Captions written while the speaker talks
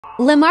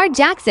Lamar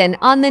Jackson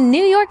on the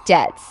New York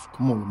Jets.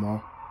 Come on,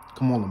 Lamar.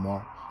 Come on,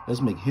 Lamar.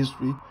 Let's make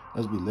history.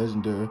 Let's be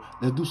legendary.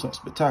 Let's do something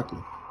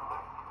spectacular.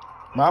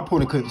 My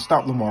opponent couldn't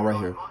stop Lamar right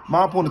here.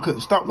 My opponent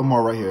couldn't stop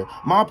Lamar right here.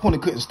 My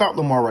opponent couldn't stop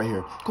Lamar right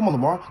here. Come on,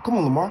 Lamar. Come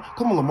on, Lamar.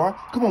 Come on, Lamar.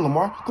 Come on,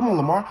 Lamar. Come on,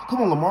 Lamar. Come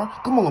on, Lamar.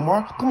 Come on,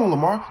 Lamar. Come on,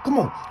 Lamar. Come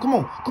on. Come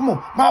on. Come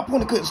on. My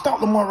opponent couldn't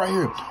stop Lamar right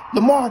here.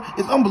 Lamar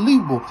is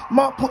unbelievable.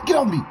 My opponent, get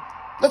off me.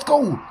 Let's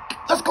go.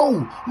 Let's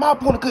go. My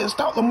opponent couldn't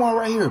stop Lamar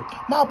right here.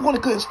 My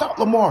opponent couldn't stop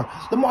Lamar.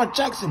 Lamar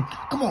Jackson.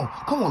 Come on.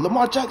 Come on.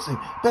 Lamar Jackson.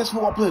 Best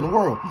football player in the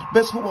world.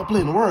 Best football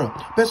player in the world.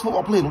 Best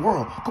football player in the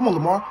world. Come on,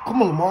 Lamar.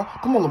 Come on, Lamar.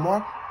 Come on,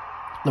 Lamar.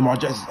 Lamar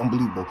Jackson is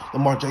unbelievable.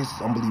 Lamar Jackson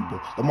is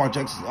unbelievable. Lamar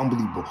Jackson is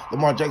unbelievable.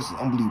 Lamar Jackson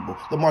is unbelievable.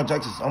 Lamar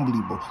Jackson is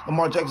unbelievable.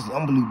 Lamar Jackson is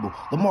unbelievable.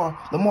 Lamar.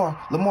 Come on,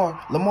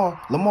 Lamar. Come on,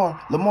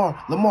 Lamar.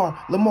 Come on, Lamar.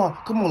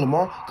 Come on,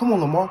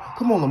 Lamar.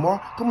 Come on,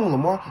 Lamar. Come on,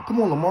 Lamar.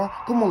 Come on, Lamar.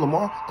 Come on,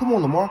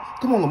 Lamar.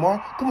 Come on,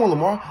 Lamar. Come on,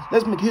 Lamar.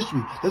 Let's make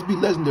history. Let's be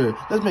legendary.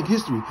 Let's make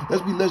history.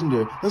 Let's be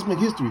legendary. Let's make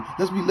history.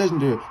 Let's be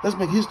legendary. Let's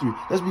make history.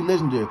 Let's be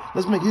legendary.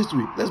 Let's make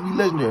history. Let's be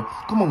legendary.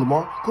 Come on,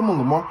 Lamar. Come on,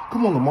 Lamar.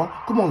 Come on, Lamar.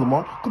 Come on,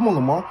 Lamar. Come on,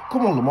 Lamar.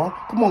 Come on, Lamar.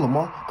 Come on,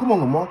 Lamar. Come on,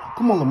 Lamar.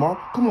 Come on, Lamar.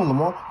 Come on,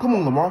 Lamar. Come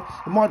on, Lamar.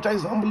 Lamar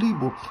Jackson is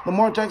unbelievable.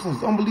 Lamar Jackson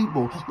is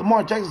unbelievable.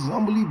 Lamar Jackson is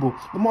unbelievable.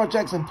 Lamar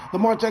Jackson.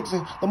 Lamar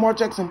Jackson. Lamar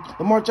Jackson.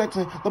 Lamar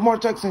Jackson. Lamar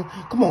Jackson.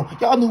 Come on.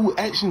 Y'all know who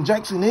Action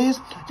Jackson is.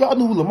 Y'all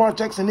know who Lamar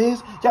Jackson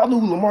is. Y'all know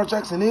who Lamar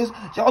Jackson is.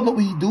 Y'all know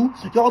what he do.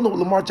 Y'all know what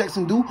Lamar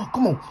Jackson do.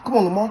 Come on. Come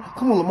on, Lamar.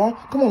 Come on, Lamar.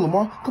 Come on,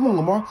 Lamar. Come on,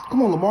 Lamar.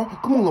 Come on, Lamar.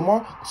 Come on,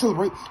 Lamar.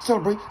 Celebrate.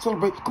 Celebrate.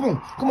 Celebrate. Come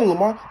on. Come on,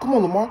 Lamar. Come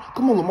on, Lamar.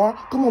 Come on, Lamar.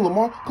 Come on,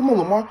 Lamar. Come on,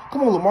 Lamar.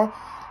 Come on, Lamar.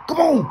 Come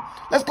on,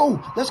 let's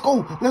go, let's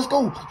go, let's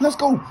go, let's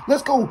go,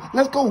 let's go,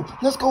 let's go,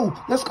 let's go,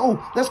 let's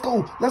go, let's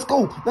go, let's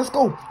go, let's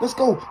go, let's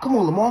go. Come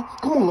on, Lamar,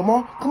 come on,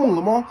 Lamar, come on,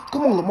 Lamar,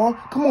 come on, Lamar,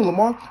 come on,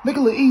 Lamar. Make it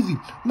a little easy,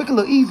 make it a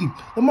little easy.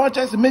 Lamar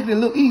Jackson, make it a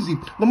little easy.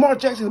 Lamar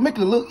Jackson, make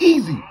it a little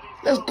easy.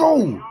 Let's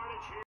go.